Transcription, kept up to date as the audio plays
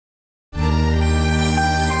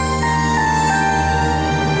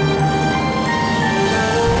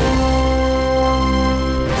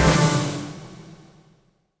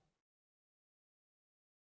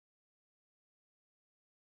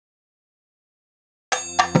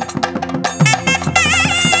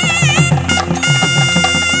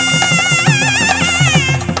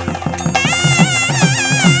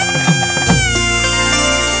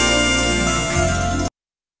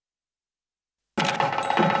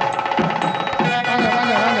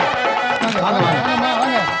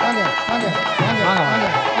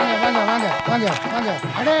வாங்க வாங்க.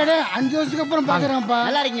 அடே அடே 5 வருஷத்துக்கு அப்புறம் பாக்குறேன்ப்பா.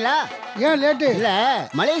 நல்லா இருக்கீங்களா? ஏன் லேட்டு? இல்ல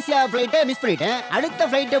மலேசியா ஃளைட்டை மிஸ் பண்ணிட்டேன். அடுத்த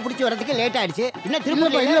ஃளைட்டை பிடிச்சி வரதுக்கு லேட் ஆயிடுச்சு. இன்னும்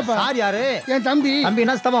திரும்ப இல்லப்பா. சார் யாரு? என் தம்பி.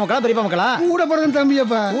 தம்பினா சித்தப்பா மக்களா பெரியப்பா மக்களா? கூட பிறந்த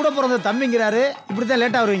தம்பியப்பா. கூட பிறந்த தம்பிங்கிறாரு. இப்படித்தான்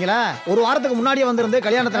லேட்டா வருவீங்களா? ஒரு வாரத்துக்கு முன்னாடியே வந்திருந்து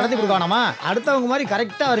கல்யாணத்தை நடத்தி கொடுக்கணுமா? அடுத்தவங்க மாதிரி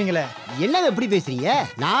கரெக்டா வரீங்களே. என்னங்க எப்படி பேசுறீங்க?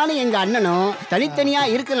 நானும் எங்க அண்ணனும் தனித்தனியா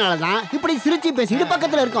இருக்கனாலதான் இப்படி சிரிச்சு பேசிட்டு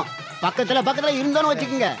பக்கத்துல இருக்கோம். பக்கத்துல இருந்தோன்னு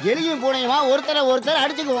வச்சுக்கோங்க, எலியும் பூனையுமா ஒருத்தர்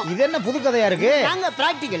அடிச்சுக்குவோம். இது என்ன புது கதையா இருக்கு? நாங்க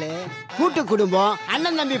பிராக்டிகலு கூட்டு குடும்பம்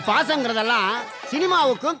அண்ணன் தம்பி பாசங்கிறதெல்லாம்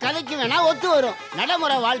சினிமாவுக்கும் கதைக்கும் வேணா ஒத்து வரும்.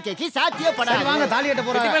 நடைமுறை வாழ்க்கைக்கு சாத்தியப்படாது. வாங்க தாலி கட்ட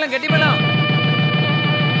போறோம். கெட்டி மேளம்.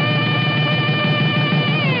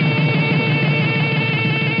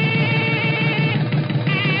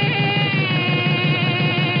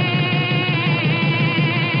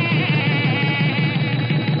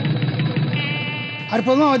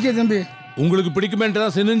 அற்புதமா வச்சு தம்பி. உங்களுக்கு பிடிக்குமேன்ட்டு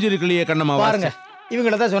தான் சினிஞ்சிருக்கலையே கண்ணம்மா. பாருங்க,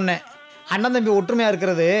 இவங்கள தான் சொன்னேன், அண்ணன் தம்பி ஒற்றுமையா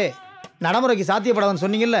இருக்கிறது நடைமுறைக்கு சாத்தியப்படாதுன்னு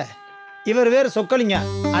சொன்னீங்கல்ல. இவர் வேறு சொக்கலிங்க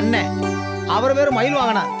அண்ணன், அவர் வேறு மயில்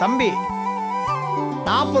வாங்கினா தம்பி.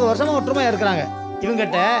 40 வருஷமா ஒற்றுமையா இருக்கிறாங்க.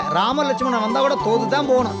 இவங்கிட்ட ராம லட்சுமணன் வந்தா கூட தோதுதான்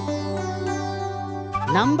போகணும்.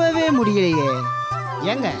 நம்பவே முடியலையே.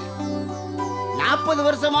 ஏங்க 40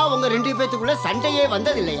 வருஷமா உங்க 2 பேத்துக்குள்ள சண்டையே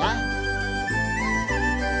வந்தது இல்லையா?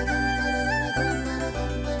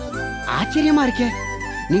 ஆச்சரியமா இருக்கே.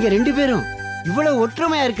 நீங்க 2 பேரும் இவ்வளவு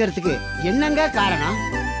ஒற்றுமையா இருக்கிறதுக்கு என்னங்க காரணம்?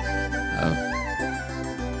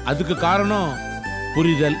 அதுக்கு காரணம்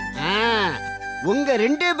புரிதல். உங்க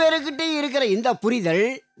 2 பேருக்கிட்ட இருக்கிற இந்த புரிதல்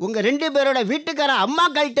உங்க 2 பேரோட வீட்டுக்கார அம்மா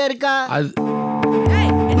கிட்ட இருக்கா? அது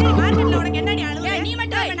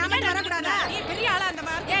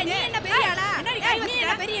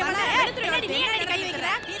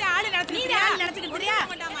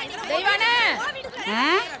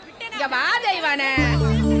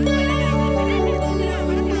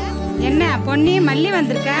என்ன பொன்னி மல்லி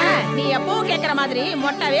வந்திருக்க? நீ எப்பவும் கேக்குற மாதிரி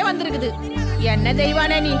மொட்டாவே வந்திருக்குது. என்ன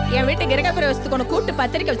தெய்வானே, நீ என் வீட்டு கிரக பிரவேசத்துக்கு ஒன்று கூப்பிட்டு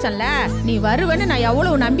பத்திரிக்கை வச்சல, நீ வருவேன்னு நான்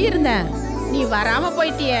எவ்வளவு நம்பி இருந்தேன். நீ வராம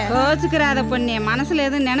போயிட்டிய. கோச்சுக்கிறாத பொன்னி, மனசுல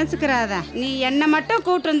எதுவும் நினைச்சுக்கிறாத. நீ என்ன மட்டும்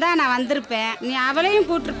கூட்டிருந்தா நான் வந்திருப்பேன். நீ அவளையும்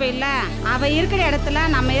கூட்டிருப்ப இல்ல. அவ இருக்கிற இடத்துல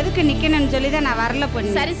நம்ம எதுக்கு நிக்கணும்னு சொல்லிதான் நான் வரல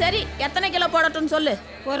பொன்னி. சரி சரி, எத்தனை கிலோ போடட்டும்னு சொல்லு.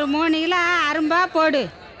 ஒரு 3 கிலோ அரும்பா போடு.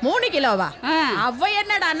 3 கிலோவா? அவ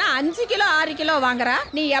என்னடான்னா 5 கிலோ 6 கிலோ வாங்குறா.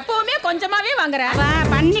 நீ எப்பவுமே கொஞ்சமாவே வாங்குற.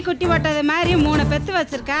 பண்ணி குட்டி போட்டது மாதிரி 3 பெத்து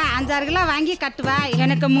வச்சிருக்கா. 5-6 கிலோ வாங்கி கட்டுவா.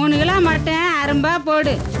 எனக்கு 3 கிலோ மட்டும் அரும்பா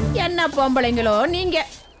போடு. என்ன பொம்பளைங்களோ நீங்க.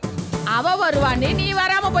 அவ வருவான்னு நீ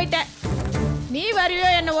வராம போயிட்ட. நீ வரியோ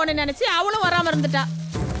என்ன ஒண்ணு நினைச்சு அவளும் வராம இருந்துட்டா.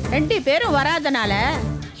 2 பேரும் வராதனால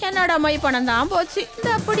என்னோட மை பணம் தான் போச்சு.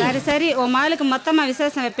 சரி சரி, உன் மகளுக்கு மொத்தமா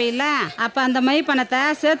விசேஷம் வைப்ப இல்ல, அப்ப அந்த மை பணத்தை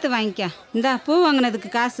சேர்த்து வாங்கிக்க. இந்த பூ வாங்கினதுக்கு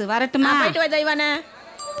காசு வரட்டுமா? போயிட்டு வை தெய்வானே.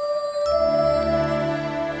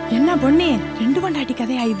 என்ன பொண்ணே, 2 பொண்டாட்டி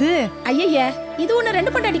கதையா இது? ஐய, இது ஒண்ணு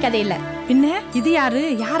 2 பொண்டாட்டி கதை இல்ல. பின்ன இது யாரு?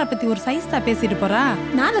 யார பத்தி ஒரு சைஸா பேசிட்டு போறா?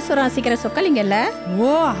 நாதஸ்வரம் சீக்கிர சொக்கலிங்கல்ல. ஓ,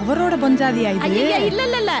 அவரோட பொஞ்சாதியா இது? ஐயா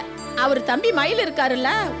இல்ல, அவர் தம்பி மயில் இருக்காருல்ல,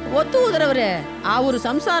 ஒத்து ஊதுறவரு, அவரு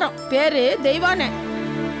சம்சாரம். பேரு தெய்வானே.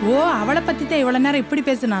 ஓ, அவளை பத்தி தான் இவ்வளவு நேரம் இப்படி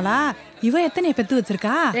பேசுனாளா? இவ எத்தனை பெத்து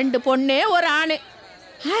வச்சிருக்கா? 2 பொண்ணு 1 ஆணு.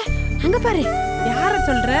 அங்க பாரு. யார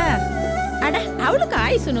சொல்ற? அட, அவளுக்கு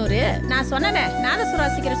ஆயுசு 100. நான் சொன்னனே, நாதஸ்வரம்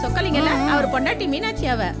வாசிக்கிற சொக்கலிங்கல்ல, அவர் பொண்டாட்டி மீனாட்சி.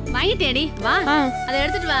 அவ வாங்கிட்டேடி, வா அதை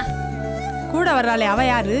எடுத்துட்டு வா. கூட வர்றாளே, அவ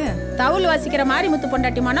யாரு? தவுல் வாசிக்கிற மாரிமுத்து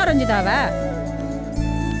பொண்டாட்டி மனோரஞ்சிதாவ.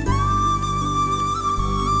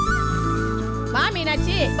 வா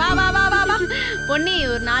மீனாட்சி, வா வா வா வா வா. பொன்னி,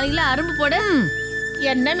 ஒரு 4 கிலோ அரும்பு போடு.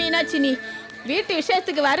 என்ன மீனாட்சி, நீ வீட்டு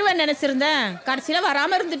விஷயத்துக்கு வருவேன்னு நினைச்சிருந்தேன், கடைசியில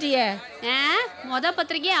வராம இருந்துட்டியே. மொத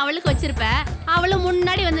பத்திரிக்கையை அவளுக்கு வச்சிருப்ப, அவளும்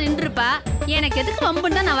முன்னாடி வந்து நின்றுப்பா. எனக்கு எதுக்கு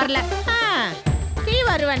வம்புன்னு தான் நான் வரல. நீ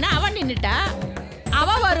வருவேன்னு அவன் நின்னுட்டா,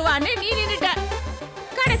 அவ வருவான்னு நீ நின்னுட்ட.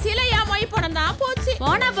 கடைசியில என் மொய் பணம் தான் போச்சு.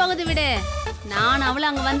 போனா போகுது விடு. நான் அவளை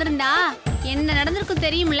அங்க வந்திருந்தா என்ன நடந்திருக்கும்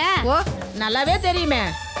தெரியும்ல? ஓ, நல்லாவே தெரியுமே.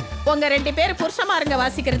 உங்க 2 பேர் புருஷமாருங்க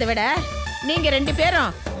வாசிக்கிறத விட நீங்க 2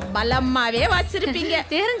 பேரும் பலம்மாவே வாசிச்சிருப்பீங்க.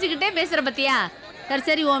 தெரிஞ்சுக்கிட்டே பேசுற பத்தியா? சரி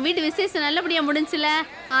சரி, உன் வீட்டு விசேஷம் நல்லபடியா முடிஞ்சுல,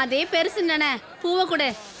 அதே பெருசு நானே. பூவை கொடு.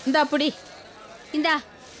 இந்த அப்படி இந்தா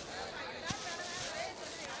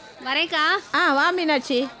வரேக்கா. வா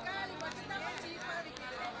மீனாட்சி.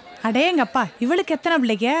 அடேங்கப்பா, இவளுக்கு எத்தனை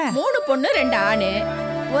பிள்ளைங்க? 3 பொண்ணு 2 ஆணு.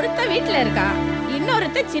 ஒருத்த வீட்டுல இருக்கா,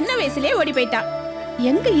 இன்னொருத்த சின்ன வயசுலயே ஓடி போயிட்டா.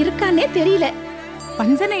 எங்க இருக்கானே தெரியல.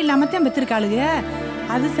 பஞ்சனை இல்லாமத்தான் பெத்திருக்காளுக.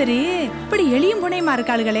 அது சரி, இப்படி எளியும் புனையமா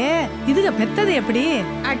இருக்காளுகளே, இதுக பெத்தது எப்படி?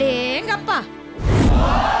 அடேங்கப்பா.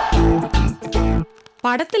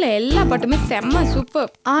 படத்துல எல்லா பாட்டுமே செம்ம சூப்பர்.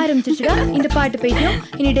 ஆரம்பிச்சிச்சுடா இந்த பாட்டு பைத்தியம்.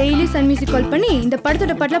 இனி டெய்லி சன் மியூசிக் கால் பண்ணி இந்த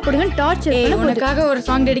படத்தோட பாட்டுல போடுங்க டார்ச்சர். உனக்காக ஒரு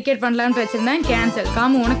சாங் டெடிகேட் பண்ணலாம்னு வச்சிருந்தேன், கேன்சல்.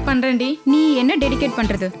 காமு உனக்கு பண்றேன்டி. நீ என்ன டெடிகேட்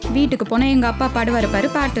பண்றது? வீட்டுக்கு போனா எங்க அப்பா பாடுவாரு பாரு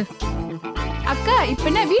பாட்டு. அக்கா இப்ப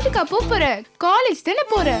என்ன வீட்டுக்கா போற? காலேஜ் தானே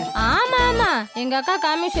போற? ஆமா ஆமா, எங்க அக்கா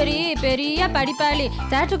காமேஸ்வரி பெரிய படிப்பாளி.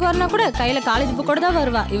 தேட்டருக்கு வரனா கூட கையில காலேஜ் புக் கூட தான்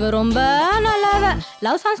வருவா. இவ ரொம்ப நல்லாவ.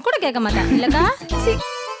 லவ் சாங்ஸ் கூட கேட்க மாட்டா இல்லக்கா?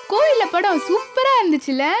 கோயில்ல படம் சூப்பரா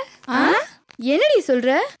இருந்துச்சுல. என்னடி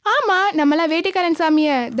சொல்ற? ஆமா, நம்மளாம் வேட்டைக்காரன்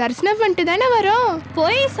சாமிய தரிசனம் பண்ணிட்டு தானே வரோம்.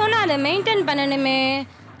 போய் சொன்னா அதை மெயின்டைன் பண்ணணுமே.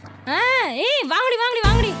 ஏய் வாங்கடி வாங்கடி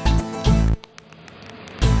வாங்கடி.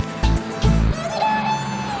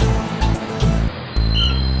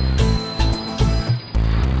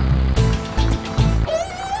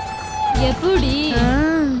 எப்படி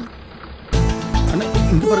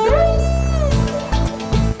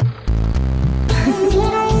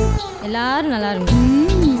எல்லாரும் நல்லா இருங்க.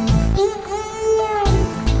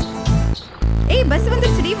 ஏய் பஸ்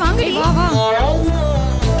வந்துருச்சுடி, வாங்கடி. வா வா.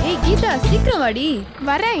 ஏய் கீதா சீக்கிரம் வாடி.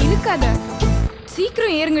 வரேன், இழுக்காத.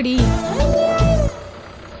 சீக்கிரம் ஏறுங்கடி.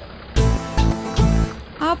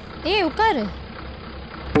 ஏய் உட்காரு.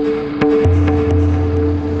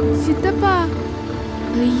 சித்தப்பா.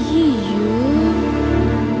 ஐயோ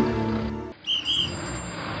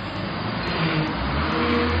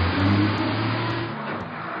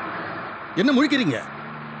என்ன முழிக்கிறீங்க?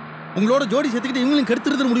 உங்களோட ஜோடி சேர்த்துக்கிட்டு இவங்களும்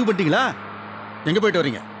கெடுத்துறது முடிவு பண்ணிட்டீங்களா? எங்க போயிட்டு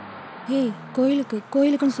வரீங்க? ஏய்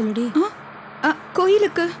கோயிலுக்குன்னு சொல்லுடி.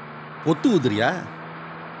 கோயிலுக்கு. ஒத்து ஊதுறியா?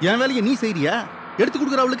 என் வேலையை நீ செய்யறியா? எடுத்து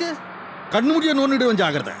கொடுக்குற அவளுக்கு கண்ணு முடிய நோண்டிட்டு வந்து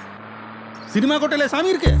ஆகிறத. சினிமா கோட்டையில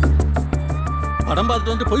சாமி இருக்கு. படம்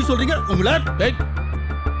பார்த்துட்டு வந்து பொய் சொல்றீங்க. உங்களா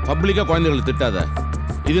பப்ளிக்கா குழந்தைகளை திட்டாத.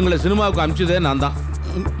 இதுங்களை சினிமாவுக்கு அனுப்பிச்சதே நான் தான்.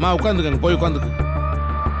 உட்காந்துக்கங்க, போய் உட்காந்துக்கு.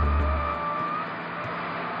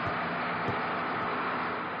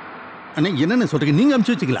 அண்ணா என்னென்ன சொல்றீங்க? நீங்க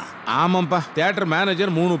அனுப்பிச்சு வச்சுக்கலாம். ஆமாப்பா, தியேட்டர்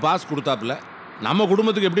மேனேஜர் 3 பாஸ் கொடுத்தாப்புல. நம்ம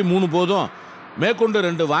குடும்பத்துக்கு எப்படி 3 போதும், மேற்கொண்டு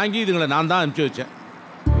 2 வாங்கி இதுங்களை நான் தான் அனுப்பிச்சு வச்சேன்.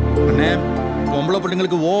 அண்ணே, பொம்பளை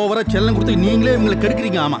பிள்ளைங்களுக்கு ஓவரா செல்லம் கொடுத்து நீங்களே இவங்களை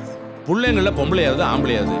கெடுக்கிறீங்க. ஆமா, பிள்ளைங்கள பொம்பளையாவது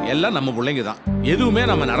ஆம்பளையாவது எல்லாம் நம்ம பிள்ளைங்க தான். எதுவுமே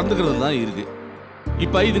நம்ம நடந்துக்கிறது தான் இருக்கு.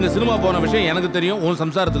 இப்ப இதுங்க சினிமா போன விஷயம் எனக்கு தெரியும், உன்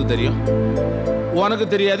சம்சாரத்துக்கு தெரியும். உனக்கு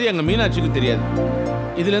தெரியாது, எங்க மீனாட்சிக்கு தெரியாது.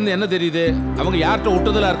 இதுல இருந்து என்ன தெரியுது? அவங்க யார்கிட்ட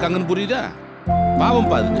விட்டதுல இருக்காங்கன்னு புரியுதா? பாவம்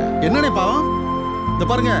பாருங்க. என்னன்னே பாவம்? இந்த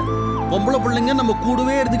பாருங்க, பொம்பளை பிள்ளைங்க நம்ம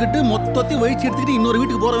கூடவே எடுத்துக்கிட்டு மொத்தத்தையும் வயிற்று எடுத்துக்கிட்டு இன்னொரு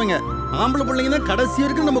வீட்டுக்கு போறவங்க. ஆம்பளை பிள்ளைங்க தான் கடைசி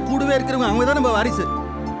வரைக்கும் நம்ம கூடவே இருக்கிறவங்க. அவங்க தான் நம்ம வாரிசு.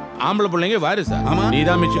 ஆம்பளை பிள்ளைங்க வாரிசா? ஆமா, நீ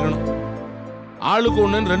தான் மிச்சிக்கணும். ஆளுக்கு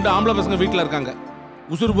ஒண்ணு 2 ஆம்பளை பசங்க வீட்டுல இருக்காங்க.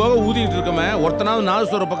 உசுறு போக ஊதிட்டு இருக்கமே ஒருத்தனாவது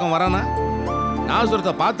நாதஸ்வர பக்கம் வரானா?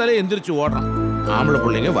 நாதஸ்வரத்தை பார்த்தாலே எந்திரிச்சு ஓடுறான். ஆம்பளை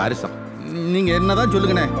பிள்ளைங்க வாரிசம். நீங்க என்னதான்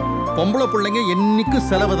சொல்லுங்கண்ணே, பொம்பளை பிள்ளைங்க என்னைக்கும்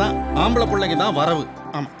செலவு தான், ஆம்பளை பிள்ளைங்க தான் வரவு.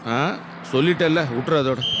 ஆமா, சொல்லிட்டேல்ல, விட்டுரு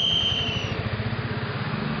அதோட.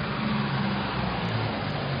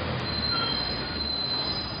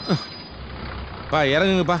 பா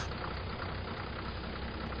இறங்குங்கப்பா.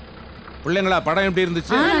 பிள்ளைங்களா படம் எப்படி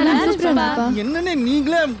இருந்துச்சு? என்னன்னு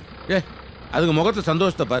நீங்களே அதுக்கு முகத்தை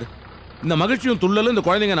சந்தோஷத்தை பாரு. இந்த மகிழ்ச்சியும் துள்ளலும் இந்த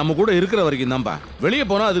குழந்தைங்க நம்ம கூட இருக்கிற வரைக்கும் தான்ப்பா. வெளியே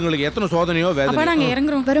போனா அதுங்களுக்கு எத்தனை சோதனையோ வேதனை. நாங்க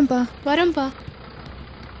இறங்குறோம். வரம்பா.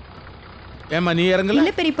 ஏமா நீ இறங்கல?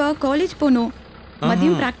 இல்ல பெரியப்பா, காலேஜ் போணும்.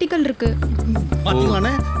 மதியம் பிராக்டிகல் இருக்கு.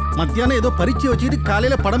 பாத்தீங்களானே, மத்தியானம் ஏதோ பரீட்சை வச்சுட்டு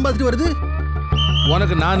காலையில படம் பார்த்துட்டு வருது.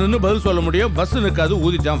 உனக்கு நான் நின்று பதில் சொல்ல முடியும். பஸ் நிற்காது,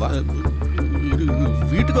 ஊதிச்சான் வா.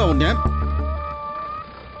 வீட்டுக்கு ஆகுங்க.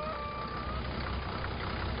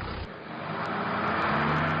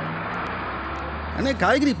 அண்ணே,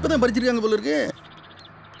 காய்கறி இப்பதான் பறிச்சிருக்காங்க போல இருக்கு.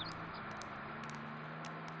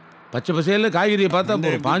 பச்சை பசையில காய்கறியை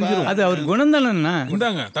பார்த்தா பாஞ்சிரும். அது அவர் குணம் தானே.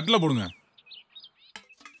 இந்தாங்க, தட்டுல போடுங்க.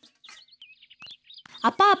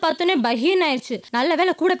 அப்பா பார்த்தோன்னே பஹீன் ஆயிடுச்சு. நல்ல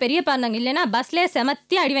வேலை கூட பெரியப்பா இருந்தாங்க, இல்லைன்னா பஸ்லயே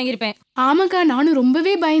செமத்தி அடி வாங்கியிருப்பேன். ஆமாக்கா, நானும்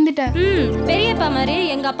ரொம்பவே பயந்துட்டேன். பெரியப்பா மாதிரி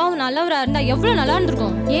எங்க அப்பாவும் நல்லவரா இருந்தா எவ்வளவு நல்லா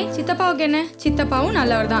இருந்திருக்கும். ஏன் சித்தப்பாவுக்கு என்ன? சித்தப்பாவும்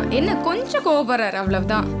நல்லவர் தான். என்ன கொஞ்சம் கோவப்படுறாரு,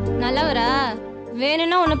 அவ்வளவுதான். நல்லவரா?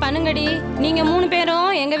 வேணும்னா ஒண்ணு பண்ணுங்கடி. நீங்க 3 பேரும்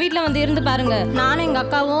எங்க வீட்டுல வந்து இருந்து பாருங்க. நானும் எங்க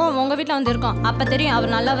அக்காவும் உங்க வீட்டுல வந்து இருக்கோம். அப்ப தெரியும்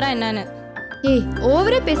அவர் நல்லவரா என்னன்னு. ஏய்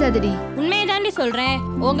ஓவரா பேசாதடி. உண்மையை தாண்டி சொல்றேன்.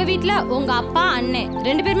 உங்க வீட்டுல உங்க அப்பா அண்ணன்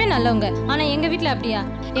 2 பேருமே நல்லவங்க. ஆனா எங்க வீட்டுல அப்படியா?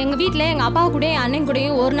 எங்க வீட்டுல எங்க அப்பா கூட அண்ணன்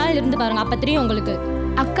கூடயும் ஒரு நாள் இருந்து பாருங்க, அப்ப தெரியும் உங்களுக்கு.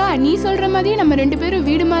 அக்கா, நீ சொல்ற மாதிரி நம்ம 2 பேரும்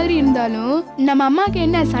வீடு மாதிரி இருந்தாலும் நம்ம அம்மாக்கு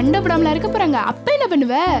என்ன சண்டை போடாமல இருக்க போறாங்க? அப்ப என்ன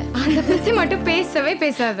பண்ணுவ? அந்த பத்தி மட்டும் பேசவே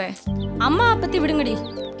பேசாத. அம்மா பத்தி விடுங்கடி.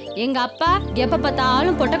 எங்க அப்பா எப்ப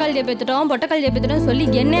பார்த்தாலும் பொட்டக்கல்லியை பேத்துட்டோம் சொல்லி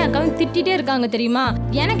என்ன அக்காவும் திட்டிட்டே இருக்காங்க தெரியுமா?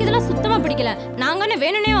 எனக்கு இதெல்லாம் சுத்தமா பிடிக்கல. நாங்க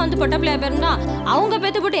வேணும்னே வந்து பொட்ட பிள்ளையா பேருந்தா அவங்க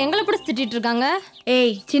பேத்து போட்டு எங்களை பிடிச்சி திட்டிட்டு இருக்காங்க.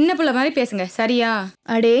 ஏய் சின்ன பிள்ளை மாதிரி பேசுங்க சரியா?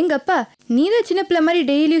 அடே எங்கப்பா, நீதான் சின்ன பிள்ளை மாதிரி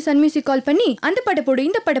டெய்லியும் சன் மியூசிக் கால் பண்ணி அந்த பாட்டை போடு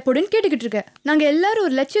இந்த பாட்டை போடுன்னு கேட்டுக்கிட்டு இருக்க. நாங்க எல்லாரும்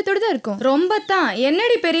ஒரு லட்சியத்தோட தான் இருக்கோம். ரொம்ப தான்.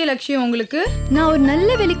 என்னடி பெரிய லட்சியம் உங்களுக்கு? நான் ஒரு நல்ல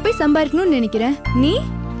வேலைக்கு போய் சம்பாதிக்கணும்னு நினைக்கிறேன். நீ?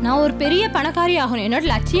 நான் ஒரு பெரிய பணக்காரி ஆகணும். என்னோட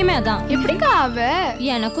லட்சியமே அதான். எப்படிக்கா ஆவ?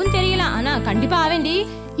 எனக்கும் தெரியல, ஆனா கண்டிப்பா ஆவேண்டி.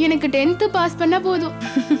 எனக்கு 10th பாஸ் பண்ணா போதும்.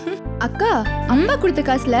 அக்கா, அம்மா கொடுத்த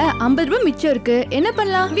காசுல 50 ரூபாய் மிச்சம் இருக்கு. என்ன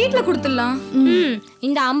பண்ணலாம்? வீட்ல கொடுத்துடலாம்.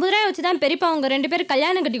 இந்த 50 ரூபாய் வச்சுதான் பெரியப்பா உங்க 2 பேரும்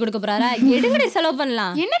கல்யாணம் கட்டி கொடுக்க போறாரா? எடுங்கடி செலவு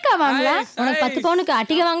பண்ணலாம். என்னக்கா வாங்கலாம்? உனக்கு 10 பவுனுக்கு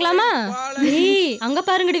அட்டிகை வாங்கலாமா? ஏய் அங்க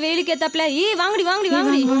பாருங்கடி வெயிலுக்கு ஏத்தாப்ல. ஏய் வாங்கடி வாங்கடி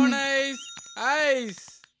வாங்கடி.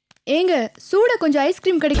 ஏங்க சூடா கொஞ்சம்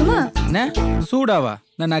ஐஸ்கிரீம் கிடைக்குமா? என்ன சூடாவா?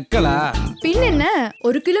 நான் நக்கலா? பின் என்ன,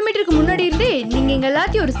 1 கிலோமீட்டருக்கு முன்னாடி இருந்தே நீங்க எங்க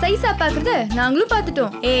எல்லாத்தையும் ஒரு சைஸா பாக்குறத நாங்களும்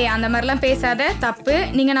பாத்துட்டோம். ஏய் அந்த மாதிரிலாம் பேசாத, தப்பு.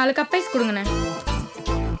 நீங்க 4 கப் ஐஸ் கொடுங்கண்ணே.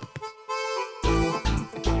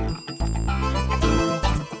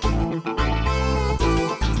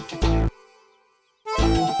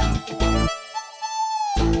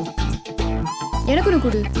 எனக்கு ஒன்று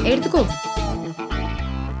கொடு, எடுத்துக்கோ.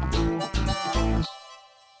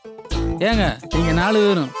 ஏங்க நீங்க 4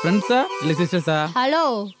 பேரும் ஃப்ரெண்ட்ஸா இல்ல சிஸ்டர்ஸா? Hello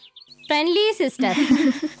friendly sister.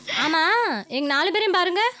 ஆமா எங்க 4 பேரையும்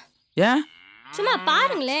பாருங்க. ஏன்? சும்மா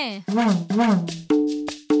பாருங்களேன்.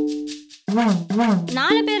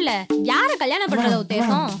 4 பேர்ல யார கல்யாணம் பண்றத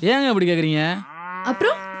உத்தேசம்? ஏங்க இப்படி கேக்குறீங்க?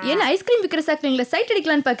 அப்புறம் என்ன ஐஸ்கிரீம் விக்கிற சாக்குறீங்களா? சைட்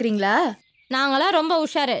அடிக்கலான்னு பாக்குறீங்களா? நாங்களாம் ரொம்ப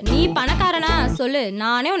உஷாரு. நீ பணக்காரனா சொல்லு,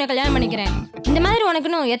 நானே உன்னை கல்யாணம் பண்ணிக்கிறேன். இந்த மாதிரி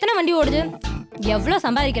உனக்குன்னு எத்தனை வண்டி ஓடுது? எவ்வளவு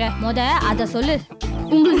சம்பாதிக்கிற? அத சொல்லு.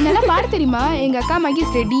 உங்களுக்கு நல்லா பாட தெரியுமா? எங்க அக்கா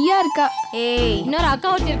மகேஷ் ரெடியா இருக்கா. ஏய் இன்னொரு அக்கா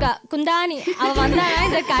ஒருத்தி இருக்கா குந்தாணி. அவ வந்தானா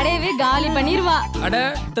இந்த கடையவே காலி பண்ணிடுவா. அட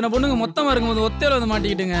இத்தனை பொண்ணுங்க மொத்தமா இருக்கும்போது ஒத்தையில வந்து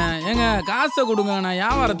மாட்டிக்கிட்டுங்க. ஏங்க காசை கொடுங்க, நான்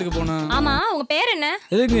வியாபாரத்துக்கு போகணும். ஆமா உங்க பேர் என்ன?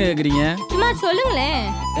 எதுக்கு கேக்குறீங்க? சும்மா சொல்லுங்களேன்.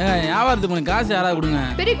 ஏங்க வியாபாரத்துக்கு போன காசு யாராவது கொடுங்க.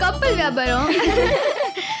 பெரிய கப்பல் வியாபாரம்.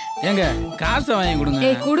 ஏங்க காசை வாங்கி கொடுங்க.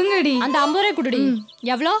 ஏய் குடுங்கடி. அந்த 50 ரூபாய் குடுடி.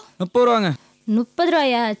 எவ்வளோ? 30 ரூபாங்க. 30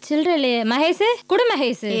 ரூபாயா? சில்லறையிலே. மகேஷ் குடு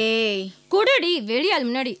மகேஷ். ஏய் குடுடி, வெளியாள்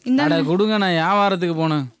முன்னாடி. அட கொடுங்க, நான் வியாபாரத்துக்கு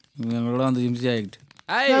போனேன். இவங்களோட வந்து இம்சி ஆகிட்டு.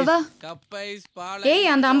 ஏய்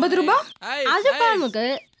அந்த 50 ரூபாய் அதுக்கு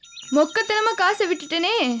மொக்கத்தனமா காசை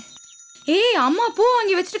விட்டுட்டேனே. ஏய் அம்மா பூ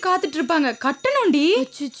வாங்கி வச்சுட்டு காத்துட்டு இருப்பாங்க, கட்டணும்டி.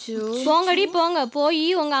 போங்கடி போங்க, போய்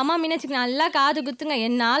உங்க அம்மா மீனாட்சிக்கு நல்லா காது குத்துங்க.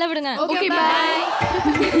 என்னால விடுங்க. Okay bye.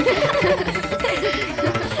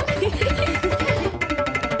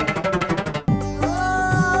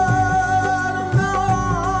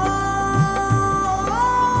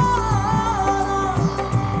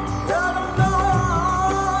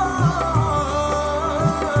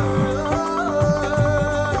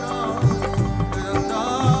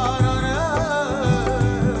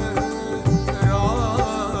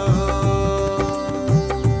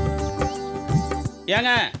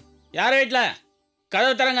 ஏங்க யார் வீட்ல?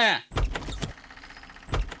 கதவு தரங்க.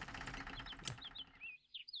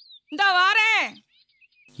 இந்த வாரேன்.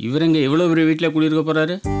 இவருங்க எவ்வளவு பெரிய வீட்டில் குடியிருக்க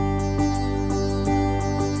போறாரு?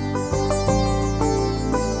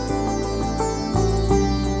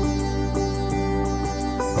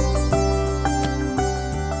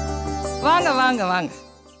 வாங்க வாங்க வாங்க.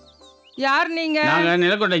 யார் நீங்க? நாங்க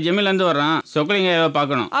நிலக்கோட்டை ஜெமில இருந்து வர்றோம். சொக்கலிங்க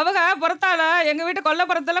பார்க்கணும். அவங்க புறத்தால எங்க வீட்டு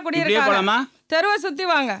கொல்லப்புறத்துல குடியிருக்காங்க. தெருவை சுத்தி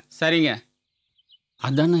வாங்க. சரிங்க.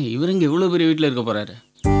 அதானே இவருங்க எவ்வளவு பெரிய வீட்டில் இருக்க போறாரு?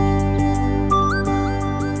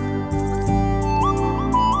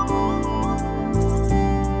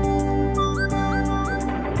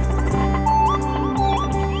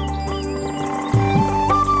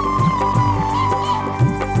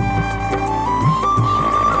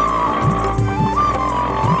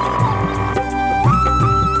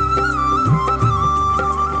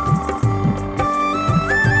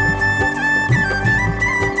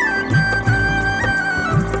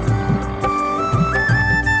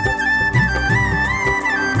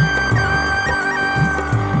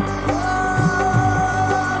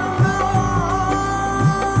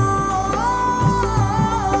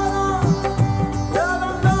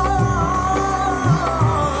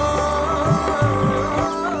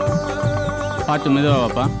 பார்த்து மெதுவா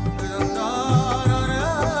வாப்பா.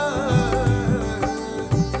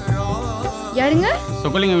 யாருங்க?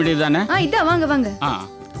 சொக்கலிங்க வீடு தானே? இதான் வாங்க வாங்க.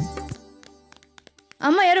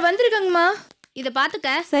 அம்மா யாரும் வந்திருக்காங்கம்மா. இத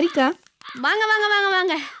பாத்துக்க. சரிக்கா. வாங்க வாங்க வாங்க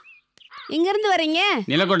வாங்க. எங்க இருந்து வரீங்க?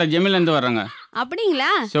 நிலக்கோட்டை ஜெமில இருந்து வர்றாங்க. அப்படிங்களா?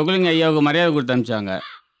 சொக்கலிங்க ஐயாவுக்கு மரியாதை கொடுத்து அனுப்பிச்சாங்க.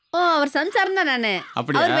 ஓ அவர் சம்சாரம் தான் நானு.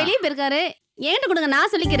 அவர் வெளியே போயிருக்காரு. ஏன்ட்டு கொடுங்க,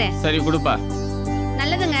 நான் சொல்லிக்கிறேன். சரி கொடுப்பா.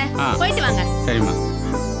 நல்லதுங்க, போயிட்டு வாங்க. சரிம்மா.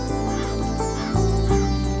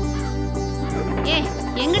 ஏ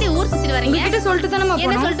எங்கடி ஊர் சுத்திட்டு வரீங்க? உங்ககிட்ட சொல்லிட்டு தானே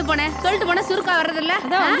என்ன போனோம். சொல்லிட்டு போன சுருக்கா வர்றது இல்ல?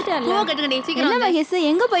 பூவை கட்டுங்கடி சீக்கிரம். என்ன மகேஷ்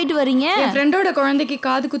எங்க போயிட்டு வரீங்க? என் ஃப்ரெண்டோட குழந்தைக்கு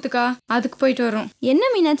காது குத்துக்கா, அதுக்கு போயிட்டு வரோம். என்ன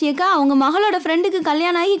மீனாட்சி அக்கா, உங்க மகளோட ஃப்ரெண்டுக்கு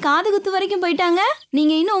கல்யாணம் ஆகி காது குத்து வரைக்கும் போயிட்டாங்க.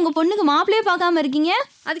 நீங்க இன்னும் உங்க பொண்ணுக்கு மாப்பிள்ளையே பார்க்காம இருக்கீங்க.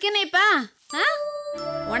 அதுக்கு என்ன இப்ப?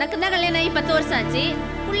 உனக்கு தான் கல்யாணம் ஆகி 10 வருஷம் ஆச்சு,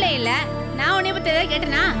 புள்ள இல்ல. நான் உன்னை பத்தி ஏதாவது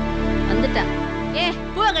கேட்டனா? வந்துட்டா.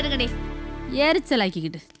 பூவை கட்டுங்கடி. எரிச்சல்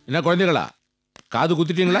ஆக்கிக்கிட்டு. என்ன குழந்தைகளா, காது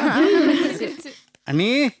குத்திட்டீங்களா?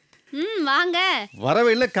 அண்ணி வாங்க.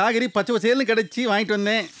 வரவையில் காய்கறி பச்சை பசேல்னு கிடைச்சி வாங்கிட்டு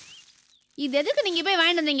வந்தேன். இது எதுக்கு நீங்க போய்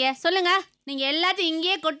வாங்கிட்டு வந்தீங்க சொல்லுங்க? நீங்க எல்லாத்தையும்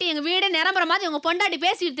இங்கேயே கொட்டி எங்க வீடு நிரம்புற மாதிரி உங்க பொண்டாட்டி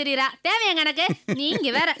பேசிட்டு தெரியுறா. தேவையாங்க எனக்கு?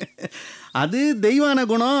 நீங்க வேற. அது தெய்வான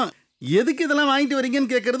குணம். எதுக்கு இதெல்லாம் வாங்கிட்டு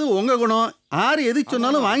வரீங்கன்னு கேட்கறது உங்க குணம். ஆறு எதுக்கு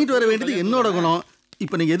சொன்னாலும் வாங்கிட்டு வர வேண்டியது என்னோட குணம்.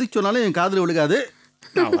 இப்போ நீங்க எதுக்கு சொன்னாலும் என் காதுல விழுகாது.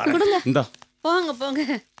 இந்தா போங்க போங்க.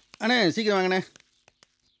 அண்ணே சீக்கிரம் வாங்கண்ணே.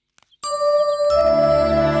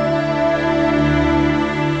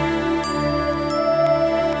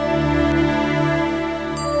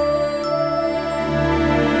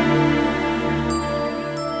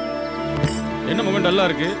 என்ன மொமெண்ட் நல்லா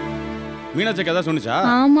இருக்கு? மீனாட்சி கதை சொன்னிச்சா?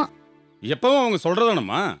 ஆமா. எப்பவும் அவங்க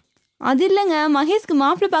சொல்றதானம்மா? அது இல்லைங்க, மகேஷ்க்கு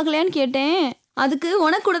மாப்பிள்ளை பார்க்கலையான்னு கேட்டேன். அதுக்கு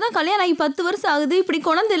உனக்கு கூட தான் கல்யாணம் ஆகி 10 வருஷம் ஆகுது, இப்படி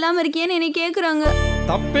குழந்தை இல்லாம இருக்கேன்னு என்னை கேக்குறாங்க.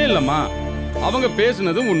 தப்பே இல்லம்மா, அவங்க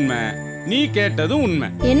பேசுனதும் உண்மை, நீ கேட்டதும் உண்மை.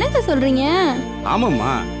 என்னங்க சொல்றீங்க?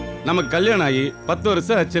 ஆமாம்மா, நமக்கு கல்யாணம் ஆகி 10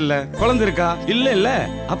 வருஷம் ஆச்சு இல்ல, குழந்தை இருக்கா? இல்ல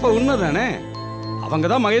அப்ப உண்மைதானே. அவங்க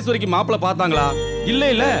தான் மகேஸ்வரிக்கு மாப்பிள்ளை பார்த்தாங்களா?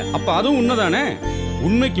 இல்ல அப்ப அதுவும் உண்மைதானே.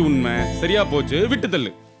 உண்மைக்கு உண்மை சரியா போச்சு, விட்டு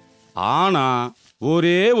தள்ளு. ஆனா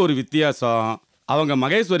ஒரே ஒரு வித்தியாசம், அவங்க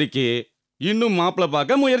மகேஸ்வரிக்கு இன்னும் மாப்பிள்ளை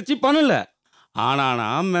பார்க்க முயற்சி பண்ணல. ஆனா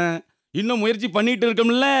நாம இன்னும் முயற்சி பண்ணிட்டு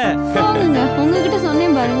இருக்கோம்ல. உங்ககிட்ட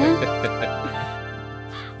சொன்னேன் பாருங்க.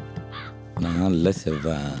 4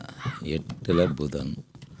 செவ்வாய், 8 புதன்,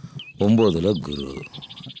 9 குரு.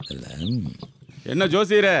 என்ன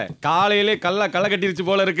ஜோசியரே, காலையிலே களை கட்டிருச்சு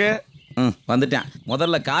போல இருக்கு. வந்துட்டேன்.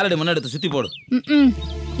 முதல்ல காலடி மண்ணை எடுத்து சுத்தி போடு.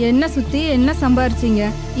 என்ன சுத்தி என்ன சம்பாரிச்சிங்க?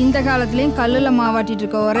 இந்த காலத்துலயும் கல்லுல மாவாட்டிட்டு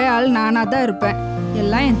இருக்க ஒரே ஆள் நானா தான் இருப்பேன்.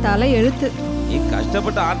 எல்லாம் என் தலை எழுத்து. நீ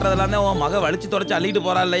கஷ்டப்பட்டு ஆட்டுறதெல்லாம் தான் உன் மக வலிச்சு தொடச்சு அள்ளிட்டு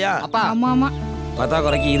போறா இல்லையா? ஆமா ஆமா. பத்தா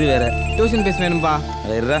குறைக்கு இது வேற. டியூஷன் பேச வேணும்பா.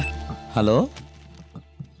 ஹலோ,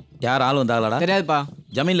 யார் ஆள் வந்தாங்களாடா? தெரியாதுப்பா.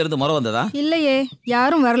 ஜமீன்ல இருந்து முறை வந்ததா? இல்லையே,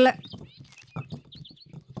 யாரும் வரல.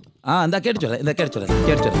 இந்த கேட்டு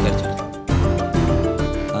சொல்ல.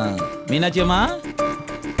 மீனாட்சி அம்மா,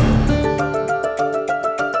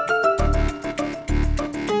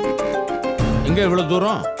 எங்க இவ்வளவு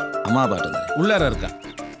தூரம்? அம்மா பாட்டு உள்ளார இருக்கா.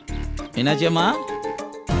 மீனாட்சி அம்மா,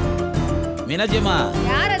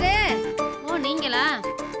 யார் அது? ஓ நீங்களா?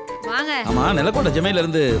 வாங்க. ஆமா, நிலக்கோட்டை ஜமீன்ல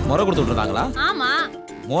இருந்து முறை கொடுத்து விட்டுருக்காங்களா? ஆமா.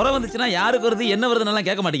 முறை வந்துச்சுன்னா யாருக்கு வருது என்ன வருதுன்னு எல்லாம்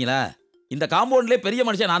கேட்க மாட்டீங்களா? இந்த காம்பவுண்ட்லயே பெரிய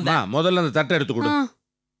மனுஷன் நான் தான். முதல்ல அந்த தட்டை எடுத்து கொடு.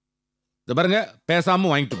 இந்த பாருங்க,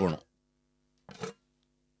 பேசாம வாங்கிட்டு போகணும்.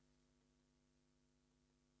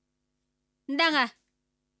 இந்தாங்க.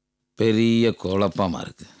 பெரிய குழப்பமா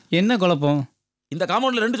இருக்கு. என்ன குழப்பம்? இந்த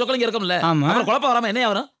காம்பவுண்ட்ல 2 சொக்கலிங்கம் இருக்கும்ல, அப்புறம் குழப்பம் வராம என்ன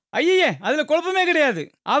வரும்? ஐயே, அதுல குழப்பமே கிடையாது.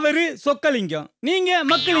 அவரு சொக்கலிங்கம், நீங்க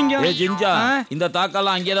மக்கலிங்கம். ஜிஞ்சா, இந்த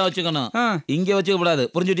தாக்கெல்லாம் அங்கேயே வச்சுக்கணும், இங்கே வச்சுக்க கூடாது.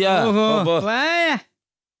 புரிஞ்சுட்டியா?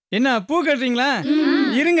 என்ன பூ கட்டுறீங்களா?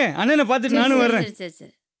 இருங்க, அண்ணனை பார்த்துட்டு நானும் வர்றேன்.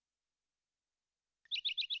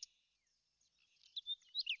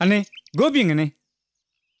 அண்ணே, கோபி எங்கண்ணே?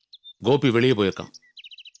 கோபி வெளியே போயிருக்கான்.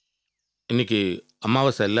 இன்னைக்கு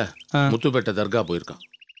அமாவாசை இல்ல, முத்துப்பேட்டை தர்கா போயிருக்கான்.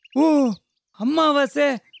 ஓ, அமாவாசை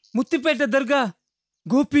முத்துப்பேட்டை தர்கா.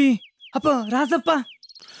 கோபி, அப்போ ராசப்பா?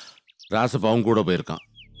 ராசப்பாவும் கூட போயிருக்கான்.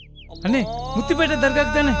 அண்ணே, முத்துப்பேட்டை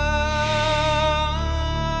தர்காக்கு தானே?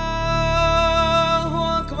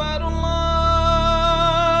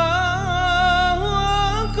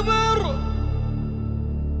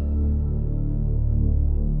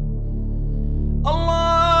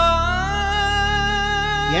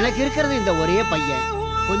 எனக்கு இருக்கிறது இந்த ஒரே பையன்.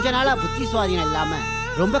 கொஞ்ச நாளா புத்தி சுவாதீனம் இல்லாம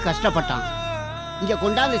ரொம்ப கஷ்டப்பட்டான். இங்க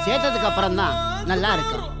கொண்டாந்து சேர்த்ததுக்கு அப்புறம் தான் நல்லா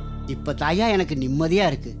இருக்கான். இப்ப தாயா எனக்கு நிம்மதியா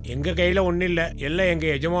இருக்கு. எங்க கையில ஒண்ணு இல்ல, எல்லாம் எங்க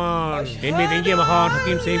எஜமான் என்னை வெங்கிய மகான்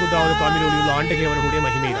ஹக்கீம் செய்குதாவது காமிலோடி உள்ள ஆண்டகை அவர்களுடைய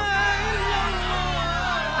மகிமை தான்.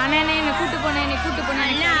 அண்ணா என்ன கூட்டு போனேன், என்னை கூட்டு போனேன்.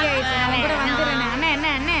 அவன் கூட வந்துடுறேன். அண்ணா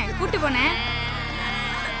என்ன கூட்டு போனேன்.